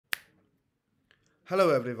Hello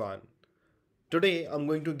everyone. Today I'm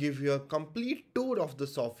going to give you a complete tour of the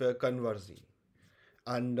software Converzee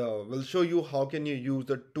and we'll show you how can you use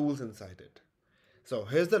the tools inside it. So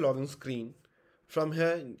here's the login screen. From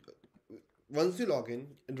here, once you log in,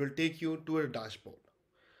 it will take you to a dashboard.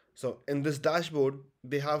 So in this dashboard,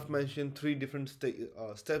 they have mentioned three different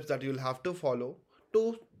steps that you'll have to follow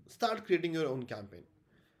to start creating your own campaign.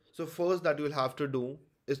 So first that you'll have to do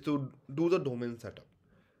is to do the domain setup.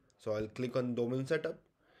 So I'll click on domain setup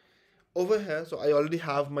over here. So I already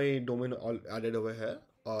have my domain all added over here,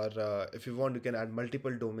 or if you want you can add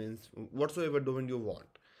multiple domains, whatsoever domain you want.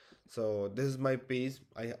 So this is my page.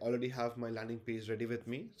 I already have my landing page ready with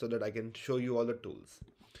me so that I can show you all the tools.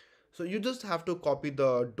 So you just have to copy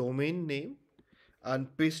the domain name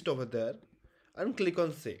and paste it over there and click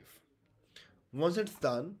on save. Once it's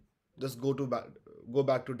done, just go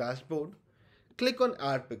back to dashboard, click on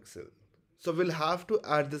add pixel. So we'll have to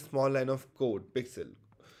add this small line of code pixel.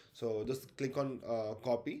 So just click on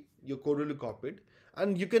copy, your code will be copied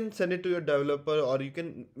and you can send it to your developer or you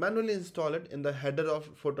can manually install it in the header of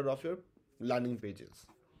footer of your landing pages.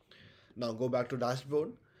 Now go back to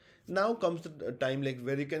dashboard. Now comes the time like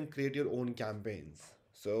where you can create your own campaigns.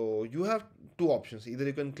 So you have two options. Either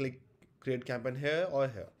you can click create campaign here or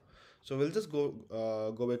here. So we'll just go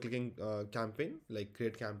by clicking campaign, like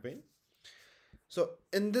create campaign. So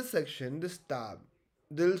in this section, this tab,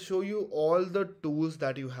 they'll show you all the tools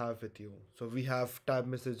that you have with you. So we have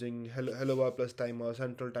tab messaging, hello bar plus timer,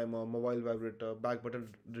 central timer, mobile vibrator, back button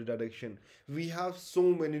redirection. We have so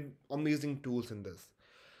many amazing tools in this.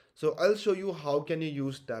 So I'll show you how can you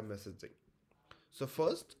use tab messaging. So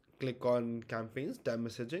first, click on campaigns, tab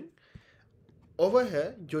messaging. Over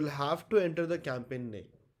here, you'll have to enter the campaign name.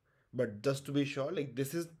 But just to be sure, like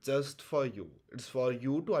this is just for you. It's for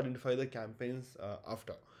you to identify the campaigns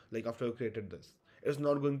after you created this. It's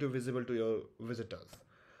not going to be visible to your visitors.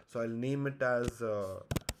 So I'll name it as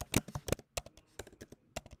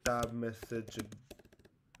tab message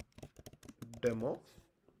demo.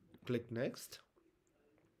 Click next.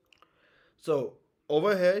 So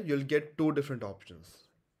over here, you'll get two different options.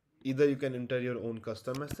 Either you can enter your own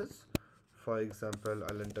custom message. For example,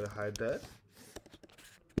 I'll enter hi there.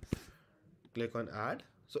 Click on add.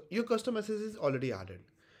 So your custom message is already added.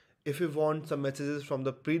 If you want some messages from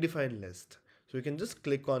the predefined list, so you can just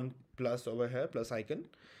click on plus over here, plus icon.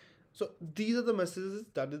 So these are the messages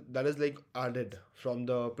that is like added from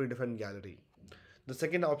the predefined gallery. The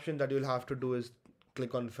second option that you'll have to do is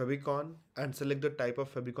click on favicon and select the type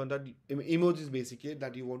of favicon that emojis basically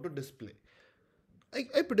that you want to display.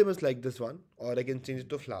 I pretty much like this one, or I can change it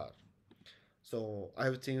to flower. So I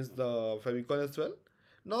have changed the favicon as well.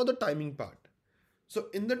 Now the timing part. So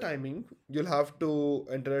in the timing, you'll have to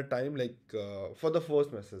enter a time like for the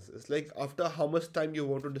first message. It's like after how much time you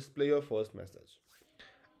want to display your first message.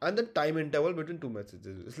 And the time interval between two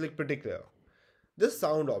messages. It's like pretty clear. This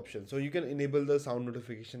sound option. So you can enable the sound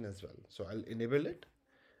notification as well. So I'll enable it.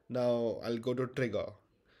 Now I'll go to trigger.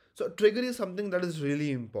 So trigger is something that is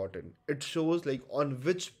really important. It shows like on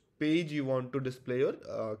which page you want to display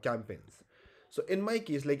your campaigns. So in my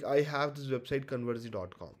case, like I have this website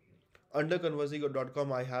conversey.com. Under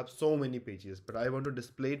conversey.com, I have so many pages, but I want to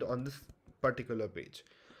display it on this particular page.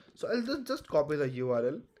 So I'll just copy the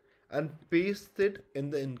URL and paste it in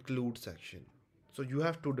the include section. So you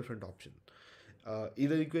have two different options.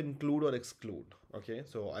 Either you can include or exclude. Okay,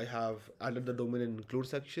 so I have added the domain in include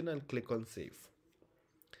section and click on save.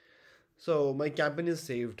 So my campaign is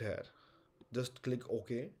saved here. Just click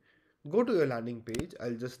OK. Go to your landing page.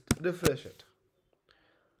 I'll just refresh it.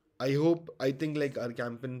 I think like our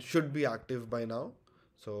campaign should be active by now.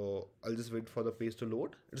 So I'll just wait for the page to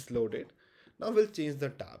load. It's loaded. Now we'll change the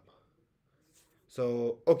tab.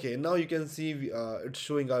 So, okay, now you can see it's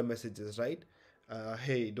showing our messages, right?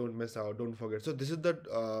 Hey, don't miss out, don't forget. So this is the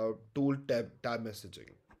tool tab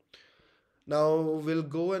messaging. Now we'll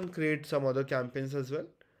go and create some other campaigns as well.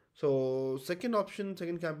 So second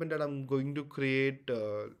campaign that I'm going to create,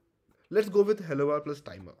 let's go with hello bar plus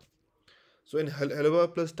timer. So in hello bar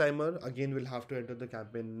plus timer, again we'll have to enter the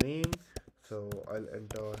campaign name. So I'll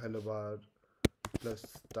enter hello bar plus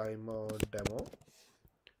timer demo.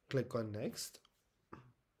 Click on next.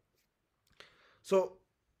 So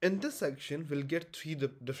in this section, we'll get three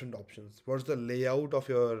different options. What's the layout of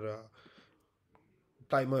your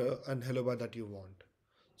timer and hello bar that you want?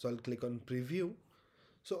 So I'll click on preview.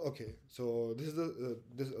 So okay, so this is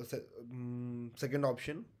the second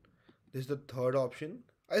option. This is the third option.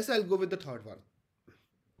 I say I'll go with the third one.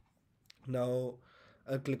 Now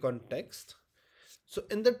I'll click on text. So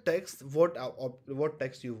in the text, what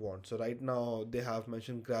text you want? So right now they have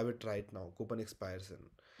mentioned grab it right now. Coupon expires in.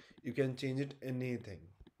 You can change it anything.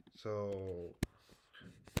 So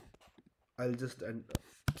I'll just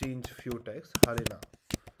change few text. Hurry now.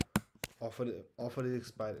 Offer offer is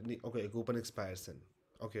expired. Okay, coupon expires in.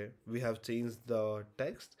 Okay, we have changed the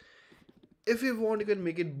text. If you want, you can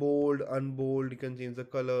make it bold, unbold. You can change the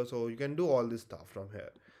color. So you can do all this stuff from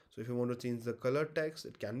here. So if you want to change the color text,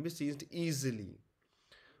 it can be changed easily.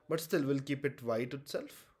 But still, we'll keep it white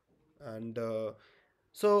itself. And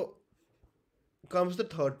so comes the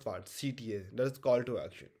third part, CTA. That is call to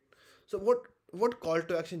action. So what call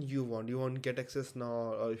to action you want? You want get access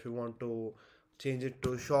now, or if you want to change it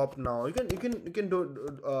to shop now, you can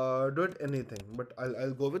do it anything. But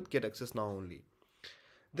I'll go with get access now only.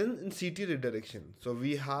 Then in CT redirection, so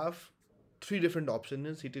we have three different options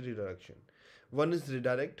in CT redirection. One is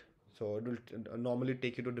redirect, so it will normally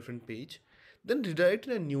take you to a different page. Then redirect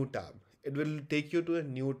in a new tab. It will take you to a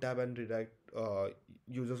new tab and redirect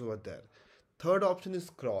users over there. Third option is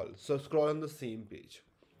scroll. So scroll on the same page.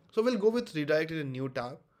 So we'll go with redirect in a new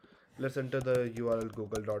tab. Let's enter the URL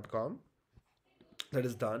google.com. That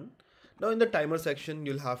is done. Now in the timer section,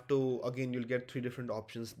 you'll have to, again, you'll get three different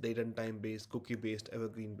options: date and time based, cookie based,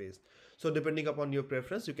 evergreen based. So depending upon your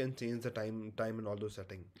preference, you can change the time and all those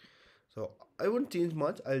settings. So I won't change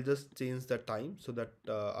much. I'll just change the time so that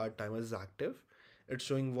our timer is active. It's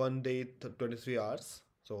showing 1 day, 23 hours.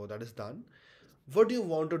 So that is done. What do you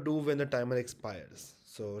want to do when the timer expires?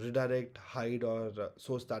 So redirect, hide, or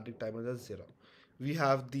show static timer as 0. We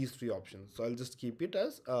have these three options. So I'll just keep it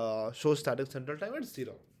as show static central timer at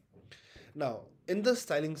 0. Now, in the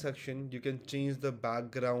styling section, you can change the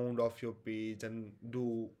background of your page and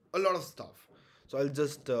do a lot of stuff. So I'll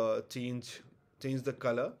just change the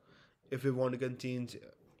color. If you want, you can change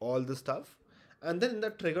all the stuff. And then in the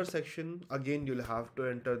trigger section, again, you'll have to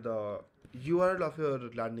enter the URL of your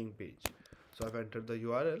landing page. So I've entered the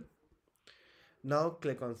URL. Now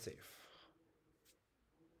click on save.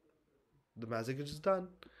 The magic is done.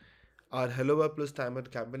 Our Hello World Plus timer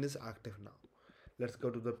campaign is active now. Let's go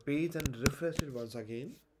to the page and refresh it once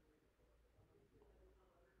again.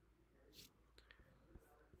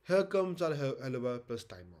 Here comes our Hello World Plus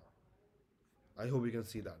timer. I hope you can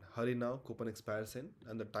see that. Hurry now, coupon expires in,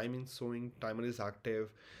 and the timing showing timer is active.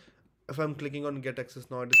 If I'm clicking on get access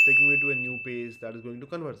now, it is taking me to a new page that is going to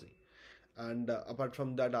Converzee. And apart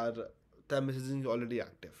from that, our time messaging is already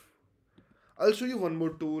active. I'll show you one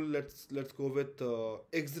more tool. Let's go with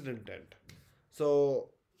exit intent. So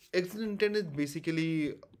exit intent is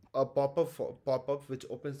basically a pop up which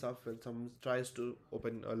opens up when someone tries to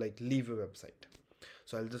open or like leave a website.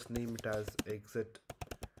 So I'll just name it as exit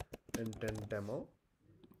intent demo.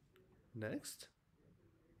 Next.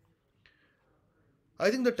 I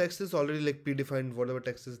think the text is already like predefined. Whatever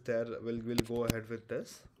text is there, we'll go ahead with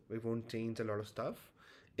this. We won't change a lot of stuff.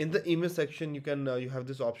 In the image section, you have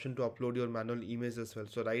this option to upload your manual image as well.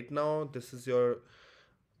 So right now, this is your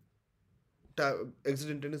exit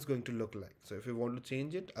intent is going to look like. So if you want to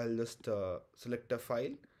change it, I'll just select a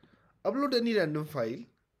file, upload any random file,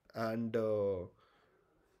 and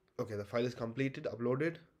okay, the file is completed,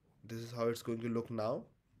 uploaded. This is how it's going to look now.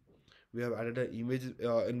 We have added an image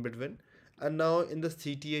in between, and now in the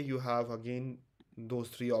CTA you have again those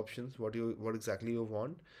three options. What exactly you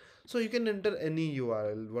want. So you can enter any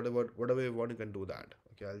URL, whatever you want, you can do that.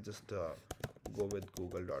 Okay, I'll just go with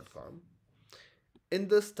google.com. In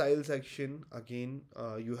the style section, again,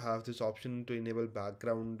 you have this option to enable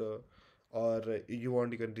background, or you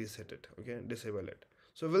want, you can reset it. Okay, disable it.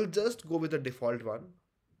 So we'll just go with the default one.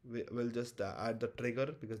 We'll just add the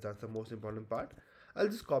trigger because that's the most important part. I'll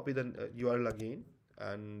just copy the URL again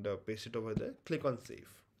and paste it over there. Click on save.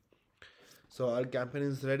 So our campaign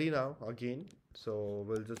is ready now again. So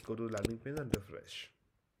we'll just go to landing page and refresh.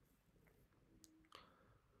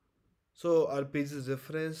 So our page is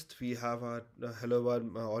refreshed. We have our hello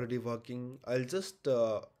world already working. I'll just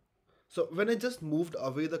so when I just moved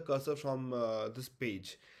away the cursor from this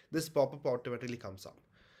page, this pop-up automatically comes up.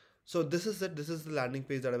 So this is it. This is the landing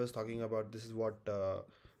page that I was talking about. This is what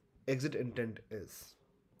exit intent is.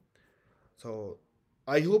 So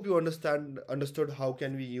I hope you understood how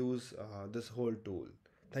can we use this whole tool.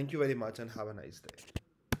 Thank you very much and have a nice day.